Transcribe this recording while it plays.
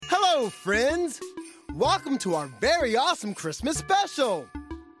Hello, friends! Welcome to our very awesome Christmas special!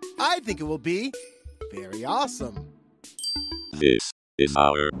 I think it will be very awesome. This is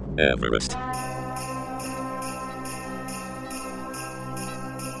our Everest.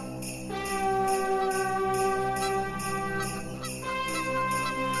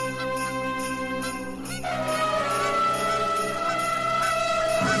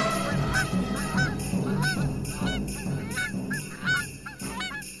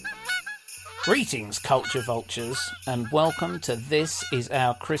 Greetings, Culture Vultures, and welcome to This Is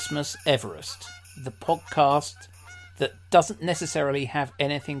Our Christmas Everest, the podcast that doesn't necessarily have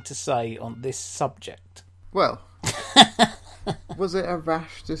anything to say on this subject. Well, was it a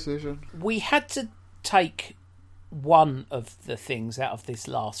rash decision? We had to take one of the things out of this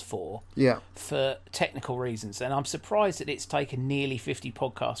last four for technical reasons, and I'm surprised that it's taken nearly 50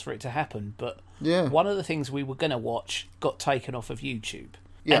 podcasts for it to happen, but one of the things we were going to watch got taken off of YouTube.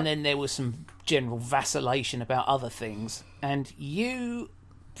 Yeah. And then there was some general vacillation about other things. And you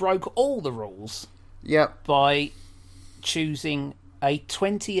broke all the rules by choosing a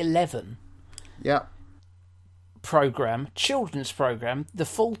 2011 program, children's program, the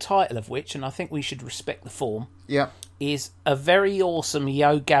full title of which, and I think we should respect the form, is A Very Awesome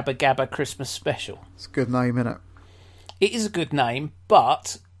Yo Gabba Gabba Christmas Special. It's a good name, isn't it? It is a good name,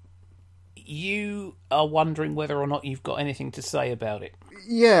 but you are wondering whether or not you've got anything to say about it.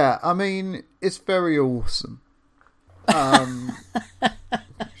 Yeah, I mean, it's very awesome.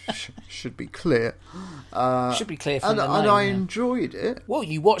 Should be clear. Should be clear from the name. And I enjoyed it. Well,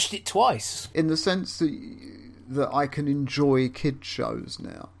 you watched it twice. In the sense that I can enjoy kid shows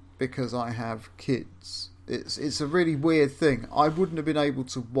now, because I have kids. It's a really weird thing. I wouldn't have been able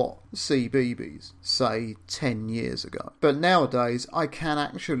to watch CBeebies, say, 10 years ago. But nowadays, I can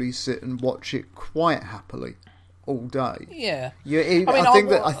actually sit and watch it quite happily all day. Yeah.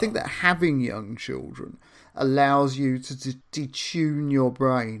 I think that having young children allows you to detune your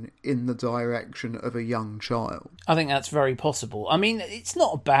brain in the direction of a young child. I think that's very possible. I mean, it's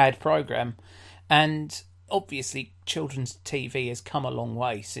not a bad programme, and obviously children's TV has come a long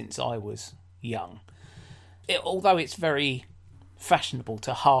way since I was young. Although it's very fashionable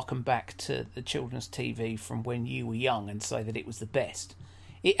to harken back to the children's TV from when you were young and say that it was the best,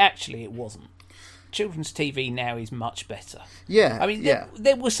 it wasn't. Children's TV now is much better. Yeah, I mean,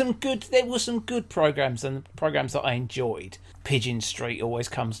 there were some good programs, and programs that I enjoyed. Pigeon Street always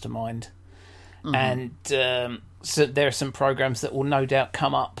comes to mind, and so there are some programs that will no doubt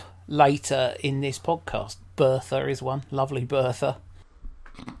come up later in this podcast. Bertha is one, lovely Bertha.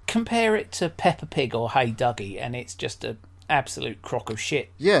 Compare it to Peppa Pig or Hey Dougie, and it's just an absolute crock of shit.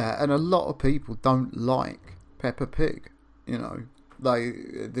 Yeah, and a lot of people don't like Peppa Pig. You know.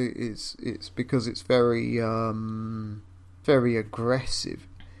 It's because it's very very aggressive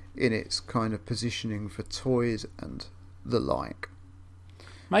in its kind of positioning for toys and the like.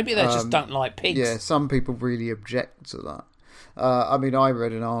 Maybe they just don't like pigs. Yeah, some people really object to that. I mean, I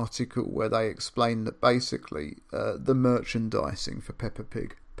read an article where they explained that basically the merchandising for Peppa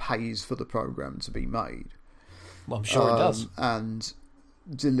Pig pays for the programme to be made. Well, I'm sure it does. And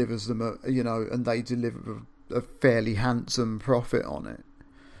delivers them, and they deliver a fairly handsome profit on it.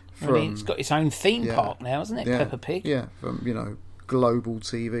 I mean, it's got its own theme park now, hasn't it, Peppa Pig? Yeah, from, global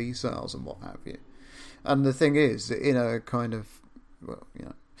TV sales and what have you. And the thing is, that in a kind of,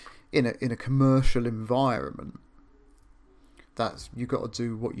 in a commercial environment, you got to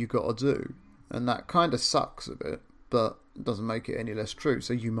do what you got to do. And that kind of sucks a bit, but it doesn't make it any less true,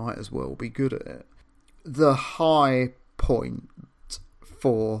 so you might as well be good at it. The high point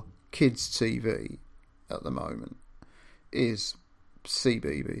for kids' TV at the moment is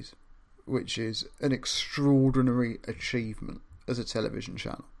CBeebies, which is an extraordinary achievement as a television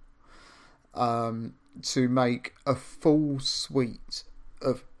channel. To make a full suite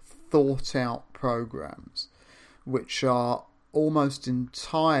of thought out programs which are almost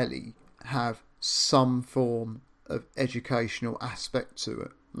entirely have some form of educational aspect to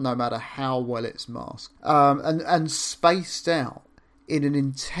it, no matter how well it's masked, and spaced out in an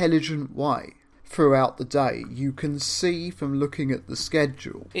intelligent way throughout the day. You can see from looking at the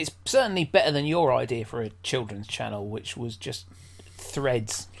schedule. It's certainly better than your idea for a children's channel, which was just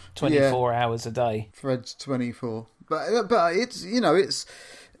threads 24 hours a day. Threads 24. But it's,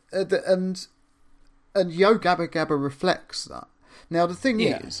 and Yo Gabba Gabba reflects that. Now, the thing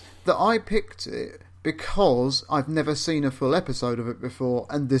is that I picked it because I've never seen a full episode of it before,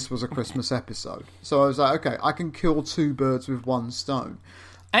 and this was a Christmas episode. So I was like, okay, I can kill two birds with one stone.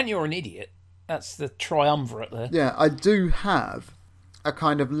 And you're an idiot. That's the triumvirate there. Yeah, I do have a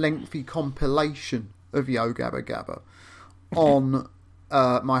kind of lengthy compilation of Yo Gabba Gabba on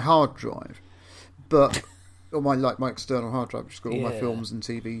my hard drive, but or my external hard drive, which has got all my films and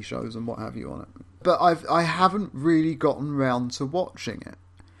TV shows and what have you on it. But I haven't really gotten round to watching it.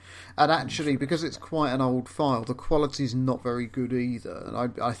 And actually, because it's quite an old file, the quality's not very good either.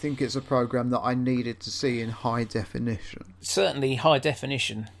 And I think it's a program that I needed to see in high definition. Certainly high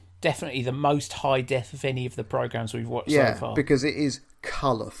definition. Definitely the most high def of any of the programs we've watched so far. Yeah, because it is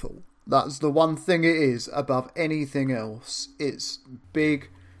colourful. That's the one thing it is above anything else. It's big,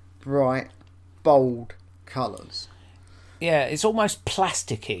 bright, bold colours. Yeah, it's almost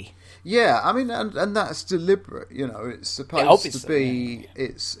plasticky. Yeah, I mean, and that's deliberate. You know, it's supposed to be. Yeah.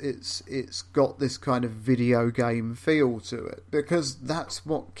 It's got this kind of video game feel to it because that's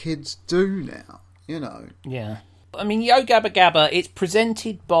what kids do now. You know. Yeah, I mean, Yo Gabba Gabba. It's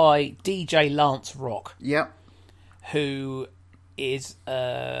presented by DJ Lance Rock. Yep. Who is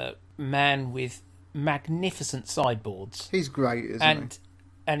a man with magnificent sideboards. He's great, isn't he?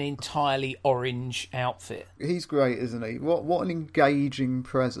 An entirely orange outfit. He's great, isn't he? What an engaging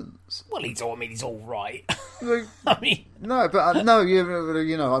presence. Well, he's all right. No,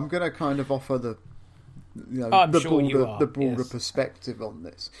 you know, I'm going to kind of offer the broader perspective on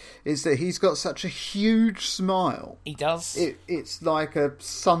this. Is that he's got such a huge smile. He does. It's like a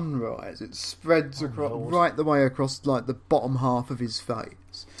sunrise. It spreads right the way across like the bottom half of his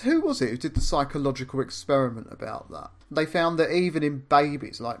face. Who was it who did the psychological experiment about that? They found that even in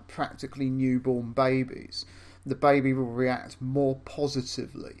babies, like practically newborn babies, the baby will react more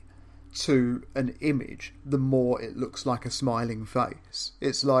positively to an image the more it looks like a smiling face.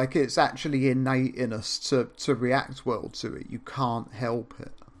 It's like it's actually innate in us to react well to it. You can't help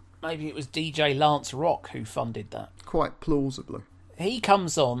it. Maybe it was DJ Lance Rock who funded that. Quite plausibly. He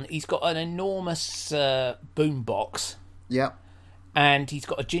comes on, he's got an enormous boombox. Yeah. And he's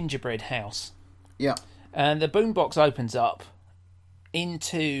got a gingerbread house. Yeah. And the boombox opens up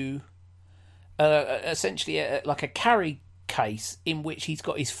into essentially like a carry case in which he's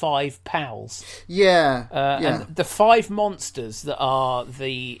got his 5 pals. Yeah. And the 5 monsters that are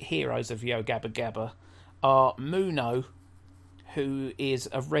the heroes of Yo Gabba Gabba are Muno, who is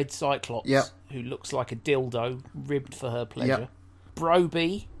a red cyclops who looks like a dildo ribbed for her pleasure. Yep.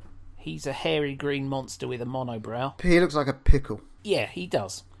 Broby, he's a hairy green monster with a monobrow. He looks like a pickle. Yeah, he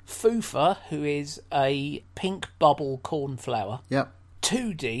does. Fufa, who is a pink bubble cornflower. Yep.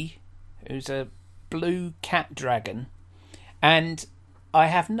 2D, who's a blue cat dragon. And I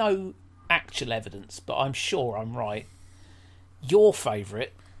have no actual evidence, but I'm sure I'm right. Your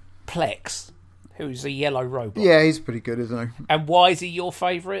favourite, Plex, who's a yellow robot. Yeah, he's pretty good, isn't he? And why is he your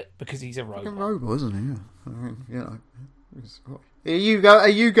favourite? Because he's a robot. He's a robot, isn't he? Yeah. I mean, you know. Are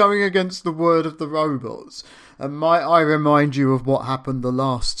you going against the word of the robots? And might I remind you of what happened the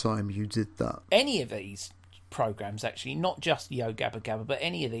last time you did that? Any of these programmes, actually, not just Yo Gabba Gabba, but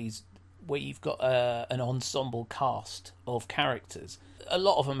any of these where you've got an ensemble cast of characters, a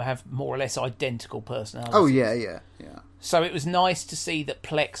lot of them have more or less identical personalities. Oh, yeah. So it was nice to see that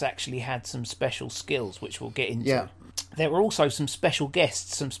Plex actually had some special skills, which we'll get into. Yeah. There were also some special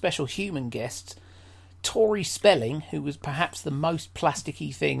guests, some special human guests. Tori Spelling, who was perhaps the most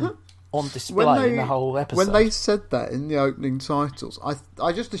plasticky thing on display in the whole episode. When they said that in the opening titles,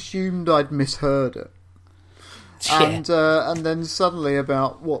 I just assumed I'd misheard it. Yeah. And then suddenly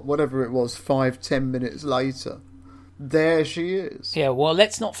about whatever it was, 5-10 minutes later, there she is. Yeah, well,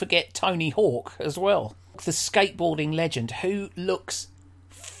 let's not forget Tony Hawk as well, the skateboarding legend, who looks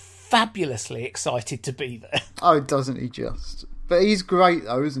fabulously excited to be there. Oh, doesn't he just? But he's great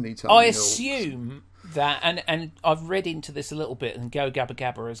though, isn't he, Tony I Hawk? assume that, and I've read into this a little bit, and Yo Gabba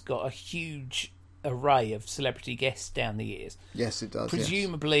Gabba has got a huge array of celebrity guests down the years. Yes, it does.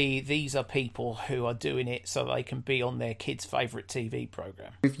 Presumably, these are people who are doing it so they can be on their kids' favourite TV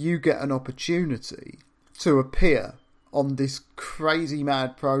programme. If you get an opportunity to appear on this crazy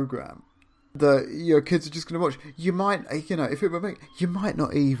mad programme that your kids are just going to watch, you might, you know, if it were me, you might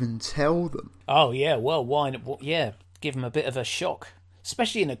not even tell them. Oh yeah, well, why not? Well, yeah, give them a bit of a shock.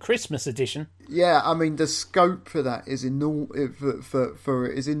 Especially in a Christmas edition. Yeah, I mean, the scope for that is for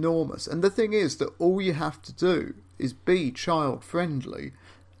it is enormous. And the thing is that all you have to do is be child-friendly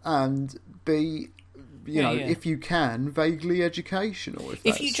and be, you know, if you can, vaguely educational.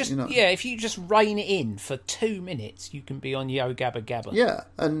 If you just rein it in for 2 minutes, you can be on Yo Gabba Gabba. Yeah,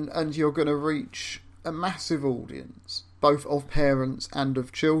 and you're going to reach a massive audience, both of parents and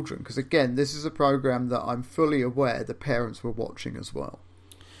of children, because again, this is a programme that I'm fully aware the parents were watching as well.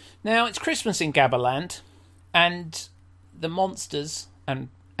 Now, it's Christmas in Gabbaland, and the monsters and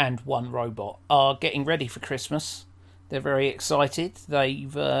one robot are getting ready for Christmas. They're very excited.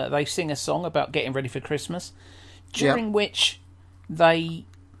 They sing a song about getting ready for Christmas, during which they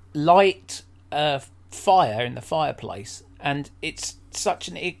light a fire in the fireplace, and it's such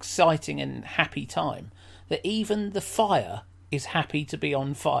an exciting and happy time that even the fire is happy to be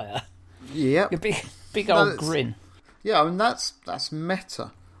on fire. Yep. A big old grin. Yeah, I mean, that's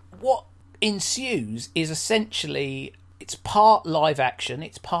meta. What ensues is essentially, it's part live action,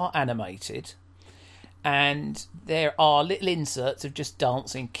 it's part animated, and there are little inserts of just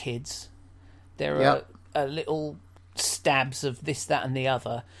dancing kids. There are little stabs of this, that and the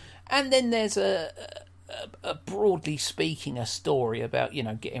other. And then there's a broadly speaking, a story about,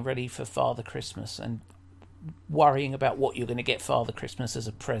 getting ready for Father Christmas and worrying about what you're going to get Father Christmas as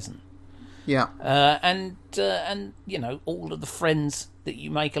a present. Yeah. And all of the friends that you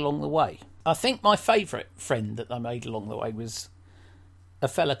make along the way. I think my favourite friend that I made along the way was a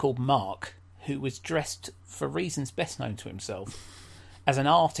fella called Mark, who was dressed, for reasons best known to himself, as an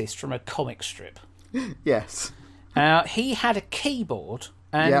artist from a comic strip. Yes. He had a keyboard,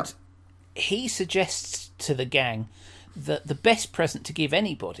 and he suggests to the gang that the best present to give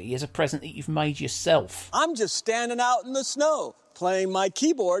anybody is a present that you've made yourself. I'm just standing out in the snow, playing my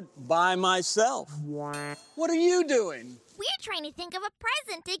keyboard by myself. What are you doing? We're trying to think of a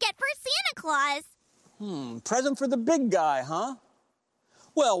present to get for Santa Claus. Present for the big guy, huh?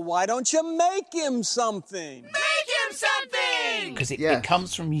 Well, why don't you make him something? Make him something! Because it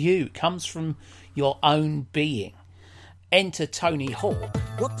comes from you. It comes from your own being. Enter Tony Hawk.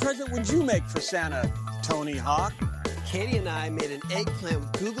 What present would you make for Santa, Tony Hawk? Katie and I made an eggplant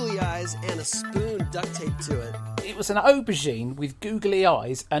with googly eyes and a spoon duct taped to it. It was an aubergine with googly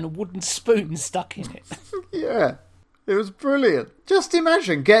eyes and a wooden spoon stuck in it. Yeah, it was brilliant. Just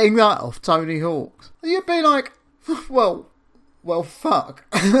imagine getting that off Tony Hawk. You'd be like, well, fuck.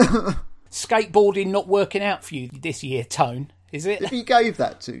 Skateboarding not working out for you this year, Tone, is it? If he gave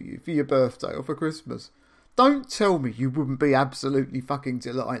that to you for your birthday or for Christmas, don't tell me you wouldn't be absolutely fucking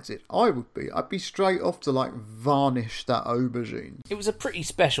delighted. I would be. I'd be straight off to, varnish that aubergine. It was a pretty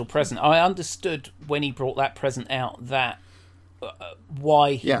special present. I understood when he brought that present out that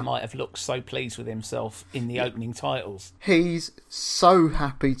why he might have looked so pleased with himself in the opening titles. He's so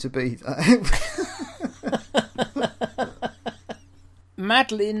happy to be there.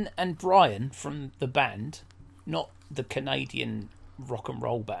 Madeline and Brian from the band, not the Canadian rock and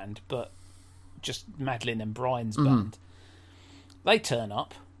roll band, but just Madeline and Brian's band. They turn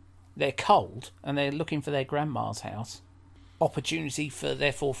up, they're cold, and they're looking for their grandma's house. Opportunity for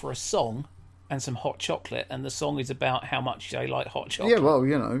a song and some hot chocolate, and the song is about how much they like hot chocolate. Yeah, well,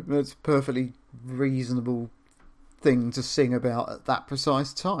 it's a perfectly reasonable thing to sing about at that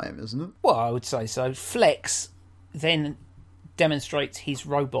precise time, isn't it? Well, I would say so. Flex then demonstrates his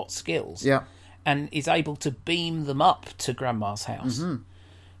robot skills and is able to beam them up to Grandma's house.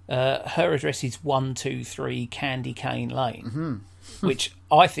 Her address is 123 Candy Cane Lane, which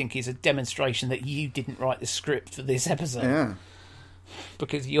I think is a demonstration that you didn't write the script for this episode. Yeah.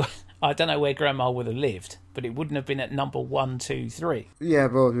 Because I don't know where Grandma would have lived, but it wouldn't have been at number 123. Yeah,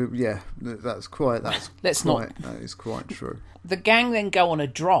 well, that is quite true. The gang then go on a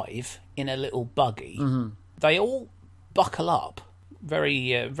drive in a little buggy. They all buckle up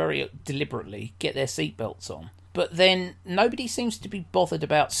very, very deliberately, get their seatbelts on. But then nobody seems to be bothered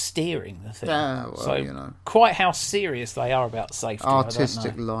about steering the thing. Quite how serious they are about safety,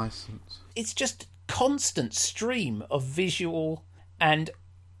 artistic I don't know. license. It's just constant stream of visual and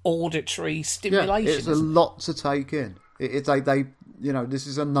auditory stimulation. Yeah, it's a lot to take in. This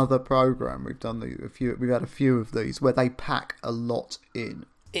is another program we've done. We've had a few of these where they pack a lot in.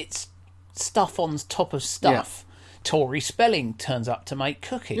 It's stuff on top of stuff. Tori Spelling turns up to make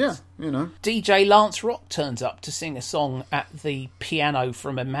cookies. Yeah, DJ Lance Rock turns up to sing a song at the piano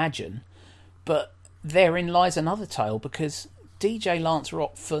from Imagine. But therein lies another tale, because DJ Lance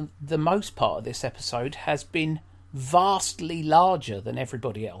Rock, for the most part of this episode, has been vastly larger than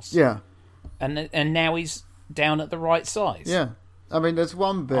everybody else. Yeah. And now he's down at the right size. Yeah. I mean, there's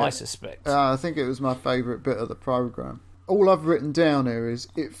one bit, I suspect. I think it was my favourite bit of the programme. All I've written down here is,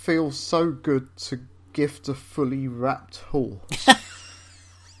 it feels so good to gift a fully wrapped horse.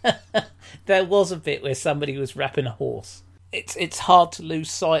 There was a bit where somebody was wrapping a horse. It's hard to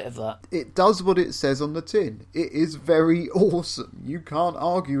lose sight of that. It does what it says on the tin. It is very awesome. You can't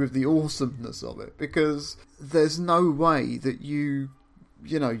argue with the awesomeness of it, because there's no way that you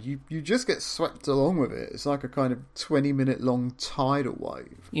just get swept along with it. It's like a kind of 20-minute long tidal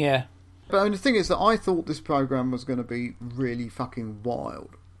wave. Yeah. But the thing is that I thought this programme was going to be really fucking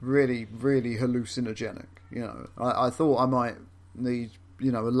wild. Really, really hallucinogenic. I thought I might need,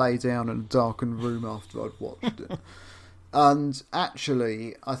 lay down in a darkened room after I'd watched it. And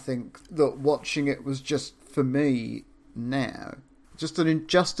actually, I think that watching it was just, for me, now,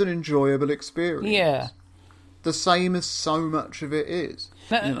 just an enjoyable experience. Yeah. The same as so much of it is,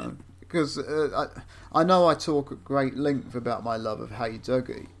 you know. Because I know I talk at great length about my love of Hey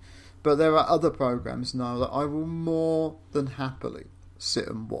Duggee, but there are other programmes now that I will more than happily sit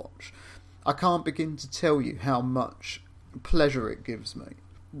and watch. I can't begin to tell you how much pleasure it gives me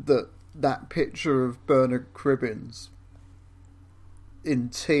that picture of Bernard Cribbins in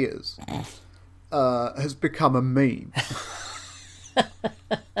tears has become a meme.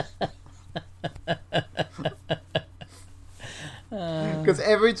 Because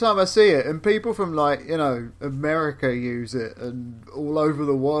every time I see it, and people from America use it, and all over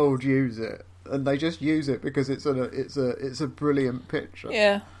the world use it, and they just use it because it's a brilliant picture.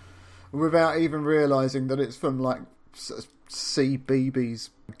 Yeah. Without even realising that it's from CBeebies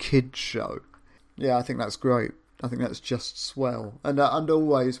kids show. Yeah, I think that's great. I think that's just swell. And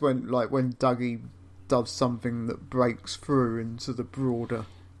always when Duggee does something that breaks through into the broader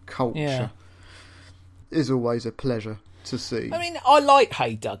culture, is always a pleasure to see. I mean, I like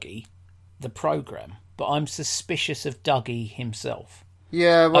Hey Duggee, the programme, but I'm suspicious of Duggee himself.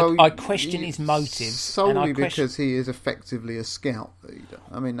 Yeah, well, I question his motives solely because he is effectively a scout leader.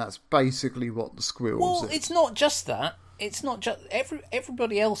 I mean, that's basically what the Squirrels. Well, it's not just that. It's not just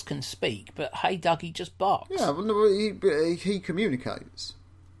everybody else can speak, but Hey Duggee just barks. Yeah, well, he communicates.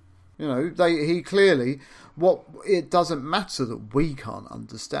 You know, he clearly. It doesn't matter that we can't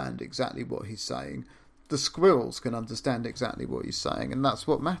understand exactly what he's saying. The Squirrels can understand exactly what he's saying, and that's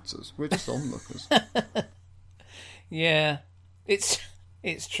what matters. We're just onlookers. Yeah, it's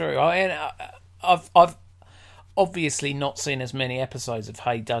true. I've obviously not seen as many episodes of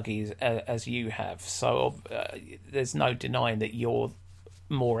Hey Duggee as you have, so there's no denying that you're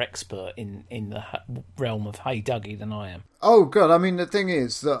more expert in the realm of Hey Duggee than I am. Oh god, I mean the thing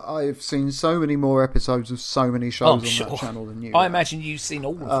is that I've seen so many more episodes of so many shows on that channel than you. I imagine you've seen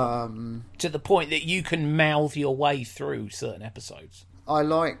all of them to the point that you can mouth your way through certain episodes. I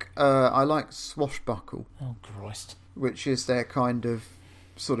like Swashbuckle. Oh Christ! Which is their kind of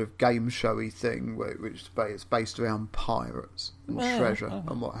sort of game showy thing, which is based around pirates and treasure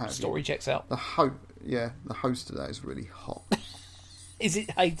and what have you. Story checks out. The host of that is really hot. Is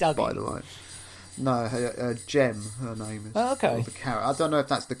it Hey Duggee? By the way, no, Jem, her name is. Oh, okay. I don't know if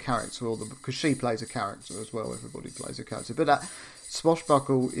that's the character or because she plays a character as well. Everybody plays a character, but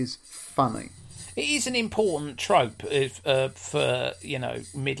Swashbuckle is funny. It is an important trope for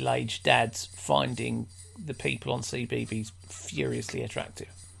middle-aged dads finding the people on CBeebies furiously attractive.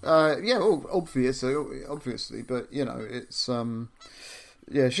 Obviously, but it's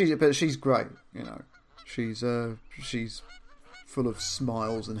she's great. She's full of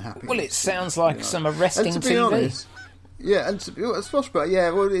smiles and happiness. Well, it sounds like some arresting and to be TV. Honest, yeah, and Swashbuckle, yeah.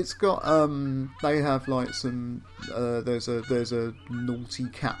 Well, it's got they have like some there's a naughty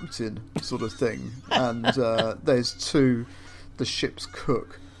captain sort of thing, and there's the ship's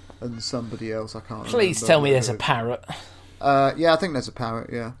cook and somebody else. I can't remember. Please tell me there's a parrot. Yeah, I think there's a parrot.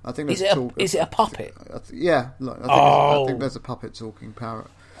 Yeah, I think there's is it a puppet? I think there's a puppet talking parrot.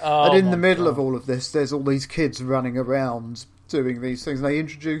 And in the middle of all of this, there's all these kids running around doing these things. And they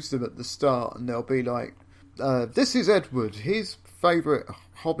introduce them at the start, and they'll be like, "This is Edward. His favourite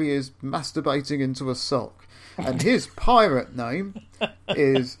hobby is masturbating into a sock, and his pirate name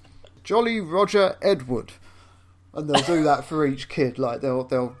is Jolly Roger Edward." And they'll do that for each kid. Like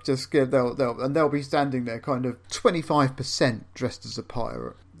they'll be standing there, kind of 25% dressed as a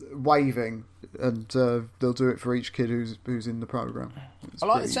pirate, waving, and they'll do it for each kid who's in the programme. I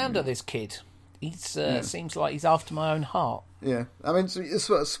like the sound of this kid. He seems like he's after my own heart. Yeah, I mean,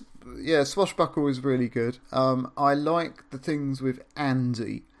 Swashbuckle is really good. I like the things with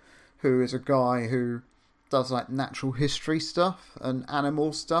Andy, who is a guy who does like natural history stuff and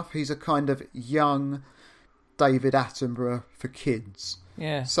animal stuff. He's a kind of young David Attenborough for kids.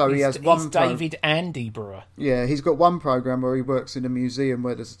 Yeah. So he's David Attenborough. Yeah, he's got one program where he works in a museum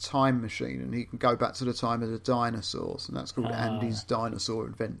where there's a time machine and he can go back to the time of the dinosaurs, and that's called Andy's Dinosaur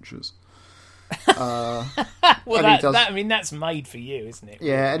Adventures. Well, that's made for you, isn't it?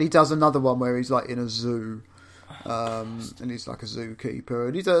 Yeah, and he does another one where he's like in a zoo, and he's like a zookeeper,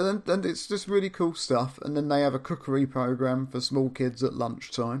 and it's just really cool stuff. And then they have a cookery program for small kids at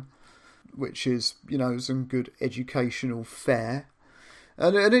lunchtime, which is some good educational fare,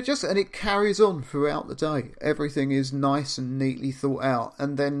 and it carries on throughout the day. Everything is nice and neatly thought out,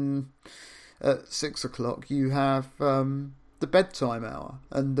 and then at 6:00 you have the bedtime hour,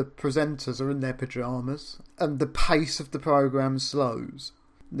 and the presenters are in their pyjamas, and the pace of the program slows.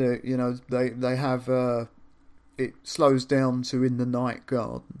 They have it slows down to In the Night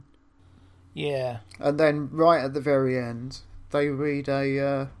Garden. Yeah. And then right at the very end, they read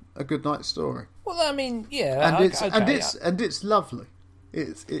a good night story. Well, I mean, yeah, and it's lovely.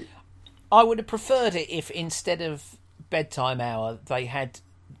 I would have preferred it if instead of bedtime hour they had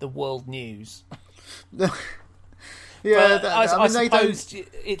the world news. Yeah, I suppose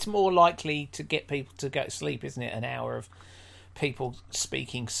it's more likely to get people to go to sleep, isn't it? An hour of people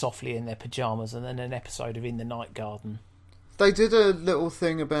speaking softly in their pyjamas and then an episode of In the Night Garden. They did a little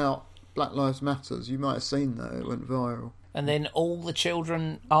thing about Black Lives Matters. You might have seen that. It went viral. And then all the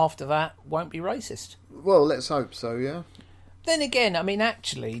children after that won't be racist. Well, let's hope so, yeah. Then again, I mean,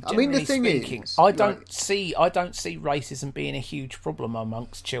 actually, generally the thing speaking, is, I don't see racism being a huge problem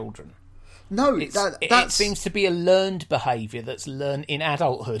amongst children. No, it seems to be a learned behaviour that's learned in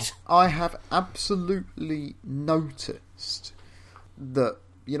adulthood. I have absolutely noticed that,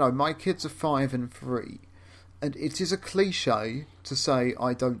 my kids are 5 and 3, and it is a cliche to say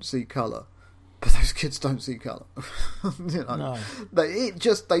I don't see colour, but those kids don't see colour. No.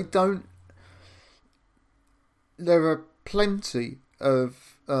 They don't. There are plenty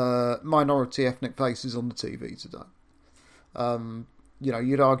of minority ethnic faces on the TV today.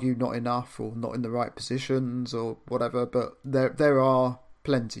 You'd argue not enough or not in the right positions or whatever, but there are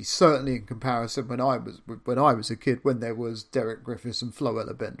plenty. Certainly in comparison when I was a kid, when there was Derek Griffiths and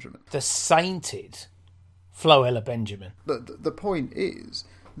Floella Benjamin, the sainted Floella Benjamin. The point is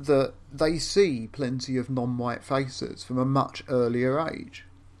that they see plenty of non-white faces from a much earlier age.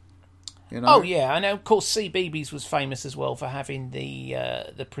 Oh yeah, and of course CBeebies was famous as well for having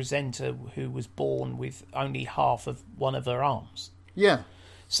the presenter who was born with only half of one of her arms. Yeah.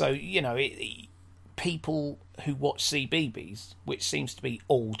 So, people who watch CBeebies, which seems to be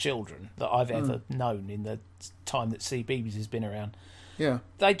all children that I've ever known in the time that CBeebies has been around,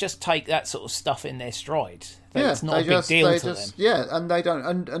 they just take that sort of stuff in their stride. It's not a big deal to them. Yeah, and they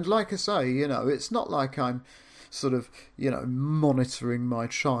don't. And like I say, it's not like I'm sort of, monitoring my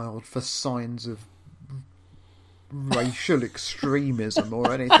child for signs of racial extremism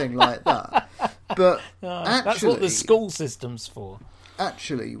or anything like that. But actually, that's what the school system's for.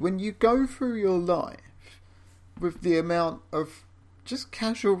 Actually, when you go through your life with the amount of just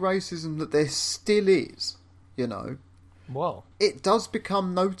casual racism that there still is, well, it does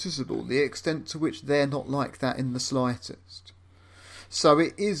become noticeable the extent to which they're not like that in the slightest. So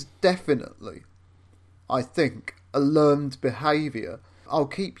it is definitely, I think, a learned behaviour. I'll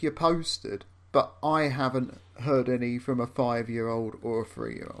keep you posted, but I haven't heard any from a 5-year-old or a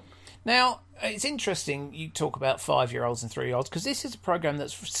 3-year-old. Now, it's interesting you talk about 5-year-olds and 3-year-olds, because this is a programme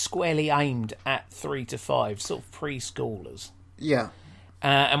that's squarely aimed at 3 to 5, sort of preschoolers. Yeah.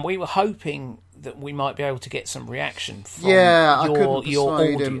 And we were hoping that we might be able to get some reaction from your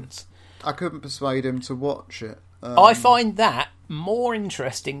audience. I couldn't persuade him to watch it. I find that more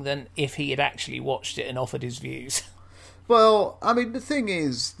interesting than if he had actually watched it and offered his views. Well, I mean, the thing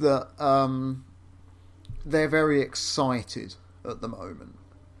is that they're very excited at the moment.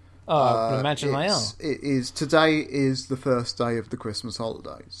 Oh, I can imagine they are. Today is the first day of the Christmas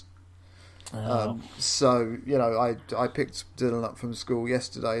holidays. Oh. So, I picked Dylan up from school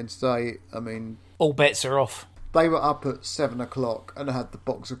yesterday, and today, I mean, all bets are off. They were up at 7 o'clock and had the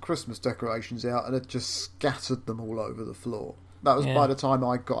box of Christmas decorations out and had just scattered them all over the floor. That was by the time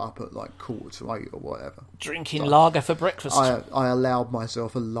I got up at 7:45 or whatever. Drinking lager for breakfast. I allowed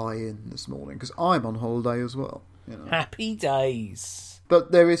myself a lie-in this morning because I'm on holiday as well. Happy days.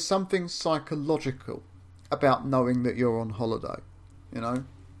 But there is something psychological about knowing that you're on holiday.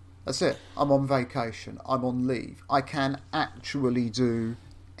 That's it. I'm on vacation. I'm on leave. I can actually do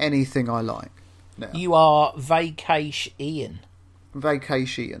anything I like now. You are Vacation.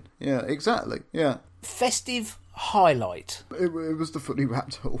 Vacation. Yeah, exactly. Yeah. Festive highlight. It was the Fully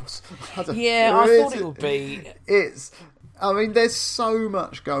Wrapped Horse. I thought it would be. There's so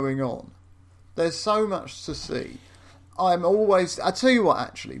much going on. There's so much to see. I tell you what,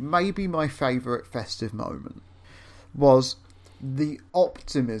 actually, maybe my favourite festive moment was the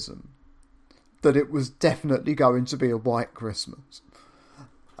optimism that it was definitely going to be a white Christmas.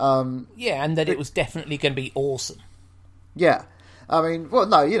 And that it was definitely going to be awesome. Yeah. I mean, well,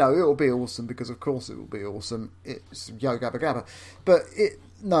 no, it will be awesome because, of course, it will be awesome. It's Yo Gabba Gabba. But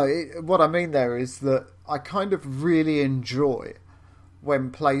what I mean there is that I kind of really enjoy when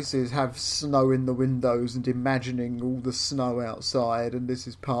places have snow in the windows and imagining all the snow outside and this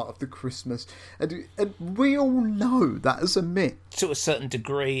is part of the Christmas. And we all know that is a myth. To a certain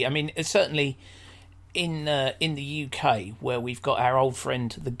degree. I mean, certainly in the UK, where we've got our old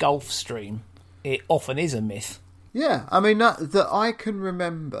friend, the Gulf Stream, it often is a myth. Yeah, I mean, that I can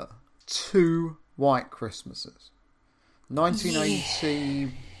remember 2 white Christmases.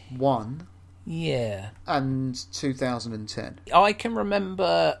 1981 Yeah. And 2010. I can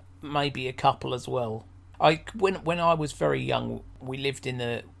remember maybe a couple as well. When I was very young, we lived in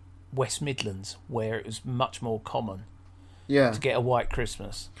the West Midlands, where it was much more common to get a White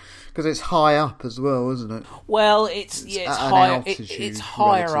Christmas. Because it's high up as well, isn't it? Well, it's higher. It's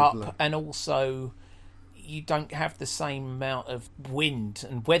higher up, and also you don't have the same amount of wind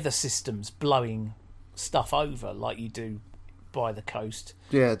and weather systems blowing stuff over like you do by the coast.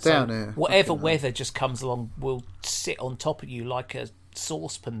 Yeah, down here. Whatever weather just comes along will sit on top of you like a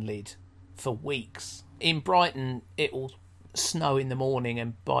saucepan lid for weeks. In Brighton, it will snow in the morning,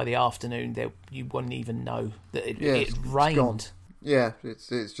 and by the afternoon, you wouldn't even know that it rained. Gone. Yeah, it's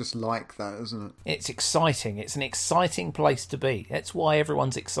just like that, isn't it? It's exciting. It's an exciting place to be. That's why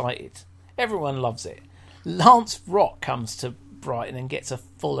everyone's excited. Everyone loves it. Lance Rock comes to Brighton and gets a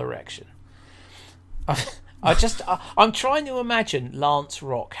full erection. I'm trying to imagine Lance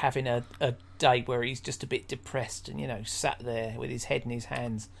Rock having a day where he's just a bit depressed and, sat there with his head in his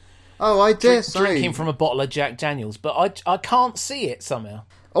hands. Oh, I dare say. Drinking from a bottle of Jack Daniels, but I can't see it somehow.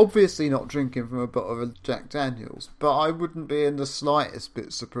 Obviously not drinking from a bottle of Jack Daniels, but I wouldn't be in the slightest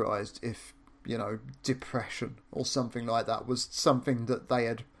bit surprised if, depression or something like that was something that they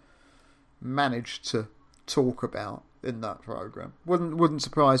had managed to talk about in that programme. Wouldn't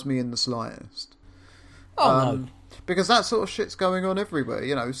surprise me in the slightest. Oh, no. Because that sort of shit's going on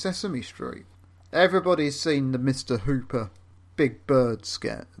everywhere, Sesame Street. Everybody's seen the Mr. Hooper Big Bird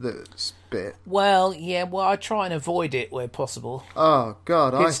skit that's bit. Well, I try and avoid it where possible. Oh,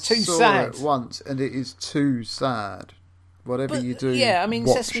 God, I saw sad. it once and it is too sad. Whatever you do,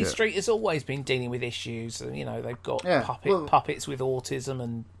 Sesame Street has always been dealing with issues. They've got puppets with autism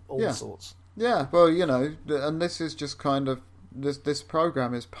and all sorts. Yeah, well, and this is just kind of... This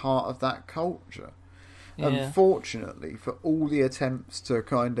programme is part of that culture. Yeah. Unfortunately, for all the attempts to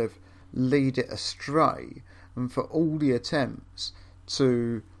kind of lead it astray, and for all the attempts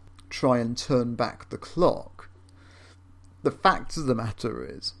to try and turn back the clock, the fact of the matter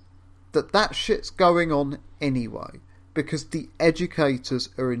is that shit's going on anyway, because the educators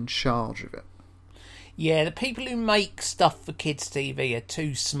are in charge of it. Yeah, the people who make stuff for kids' TV are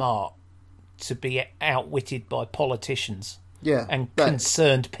too smart to be outwitted by politicians. Yeah, and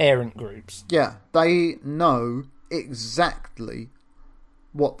concerned parent groups. Yeah, they know exactly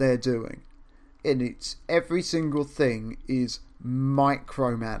what they're doing. And it's every single thing is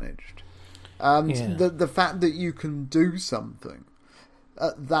micromanaged. And the fact that you can do something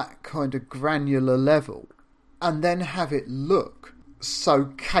at that kind of granular level and then have it look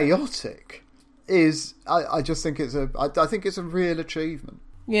so chaotic is, I just think I think it's a real achievement.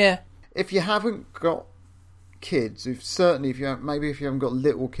 Yeah. If you haven't got kids, if you haven't got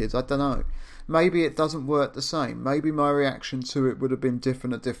little kids, I don't know, maybe it doesn't work the same. Maybe my reaction to it would have been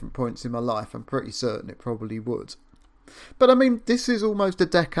different at different points in my life. I'm pretty certain it probably would. But I mean, this is almost a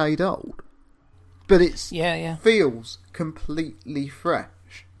decade old, but it feels completely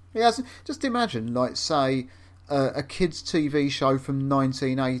fresh. It hasn't. Just imagine, like, say, a kids' TV show from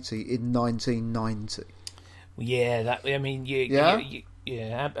 1980 in 1990. Yeah, I mean,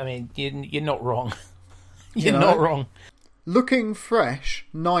 you're not wrong. You're not wrong. Looking fresh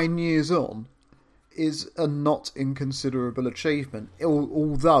 9 years on is a not inconsiderable achievement.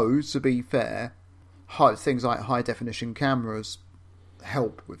 Although, to be fair, things like high definition cameras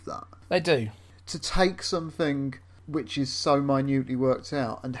help with that. They do. To take something which is so minutely worked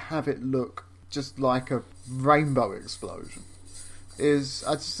out and have it look just like a rainbow explosion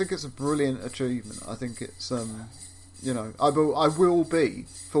I just think it's a brilliant achievement. I think it's I will be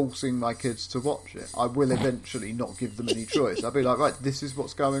forcing my kids to watch it. I will eventually not give them any choice. I'll be like, right, this is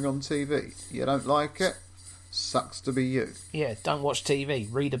what's going on TV. You don't like it? Sucks to be you. Yeah, don't watch TV.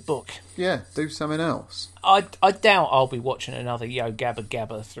 Read a book. Yeah, do something else. I doubt I'll be watching another Yo Gabba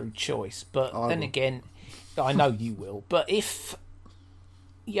Gabba through choice. But then again, I know you will. But if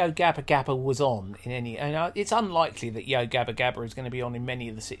Yo Gabba Gabba was on in any... And it's unlikely that Yo Gabba Gabba is going to be on in many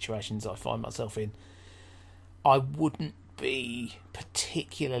of the situations I find myself in. I wouldn't be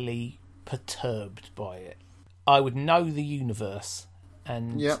particularly perturbed by it. I would know the universe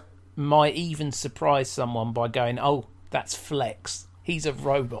and might even surprise someone by going, oh, that's Flex. He's a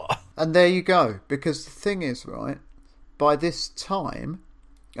robot. And there you go. Because the thing is, right, by this time,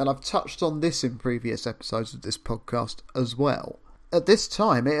 and I've touched on this in previous episodes of this podcast as well, at this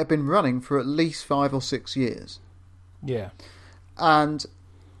time it had been running for at least 5 or 6 years. Yeah. And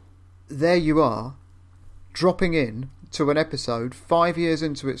there you are, dropping in to an episode 5 years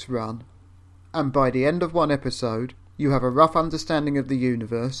into its run, and by the end of one episode you have a rough understanding of the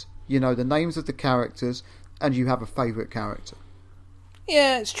universe, you know the names of the characters, and you have a favourite character.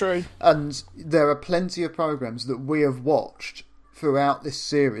 Yeah, it's true. And there are plenty of programmes that we have watched throughout this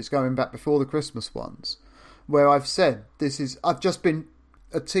series, going back before the Christmas ones, where I've said, I've just been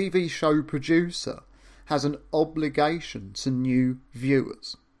a TV show producer, has an obligation to new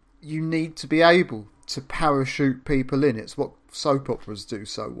viewers. You need to be able to parachute people in. It's what soap operas do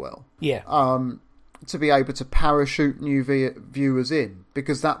so well. Yeah. To be able to parachute new viewers in,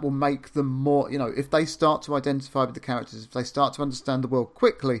 because that will make them more, if they start to identify with the characters, if they start to understand the world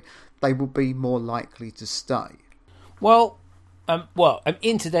quickly, they will be more likely to stay. Well,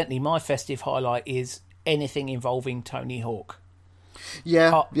 incidentally, my festive highlight is anything involving Tony Hawk.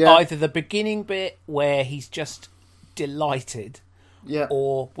 Yeah. Either the beginning bit where he's just delighted,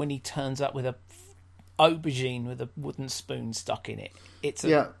 or when he turns up with a aubergine with a wooden spoon stuck in it. It's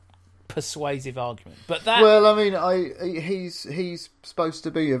a persuasive argument. But that... Well, I mean, he's supposed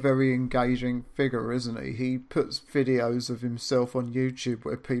to be a very engaging figure, isn't he? He puts videos of himself on YouTube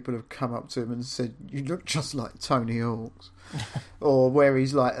where people have come up to him and said, "You look just like Tony Hawk's." Or where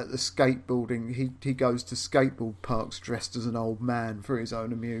he's like at the skateboarding, he goes to skateboard parks dressed as an old man for his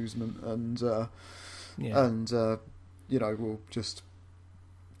own amusement, and will just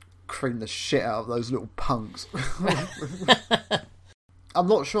cream the shit out of those little punks. I'm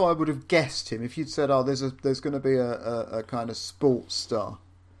not sure I would have guessed him if you'd said, "Oh, there's going to be a kind of sports star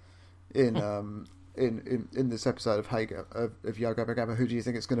in this episode of Yo Gabba Gabba. Who do you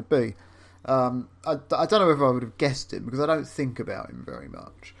think it's going to be?" I don't know whether I would have guessed him, because I don't think about him very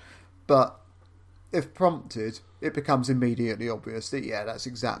much. But if prompted, it becomes immediately obvious that that's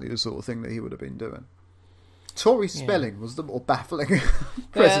exactly the sort of thing that he would have been doing. Tori Spelling was the more baffling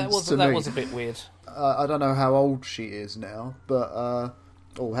presence to me. That was a bit weird. I don't know how old she is now, but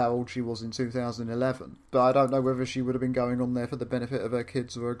or how old she was in 2011. But I don't know whether she would have been going on there for the benefit of her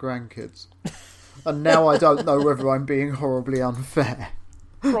kids or her grandkids. And now I don't know whether I'm being horribly unfair.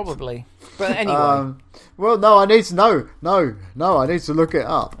 Probably. But anyway. Well, no, I need to know. No, I need to look it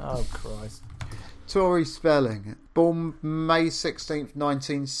up. Oh, Christ. Tori Spelling, born May 16th,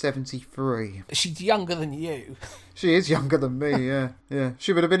 1973. She's younger than you. She is younger than me, yeah.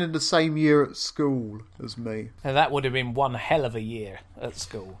 She would have been in the same year at school as me. And that would have been one hell of a year at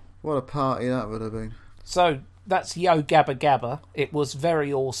school. What a party that would have been. So, that's Yo Gabba Gabba. It was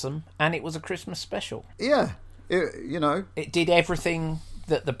very awesome, and it was a Christmas special. Yeah, It did everything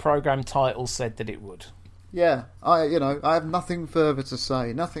that the programme title said that it would. Yeah, I have nothing further to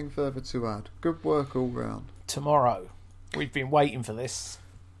say, nothing further to add. Good work all round. Tomorrow. We've been waiting for this.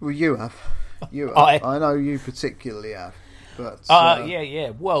 Well, you have. I know you particularly have. But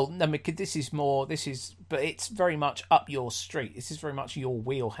yeah. Well, no, this is, but it's very much up your street. This is very much your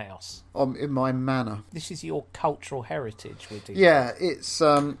wheelhouse. In my manor. This is your cultural heritage. Yeah, it's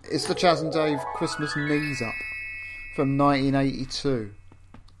the Chaz and Dave Christmas Knees Up from 1982.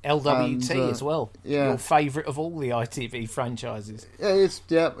 LWT as well. Yeah. Your favourite of all the ITV franchises. It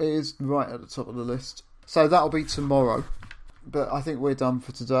is right at the top of the list. So that'll be tomorrow. But I think we're done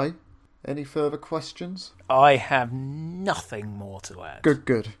for today. Any further questions? I have nothing more to add.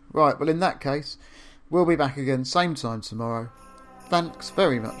 Good. Right, well in that case, we'll be back again same time tomorrow. Thanks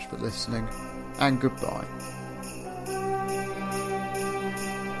very much for listening, and goodbye.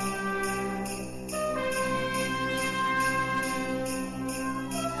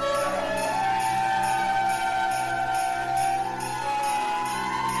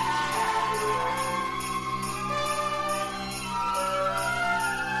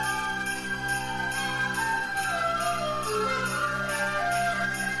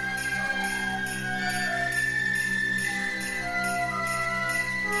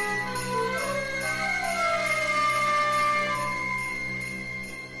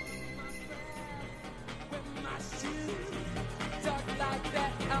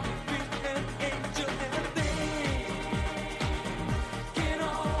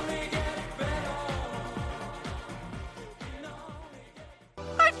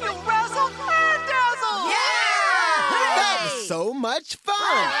 So much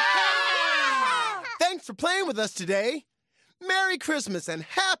fun! Thanks for playing with us today. Merry Christmas and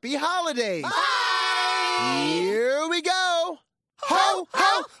Happy Holidays! Bye! Here we go! Ho,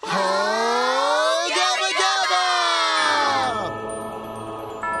 ho, ho!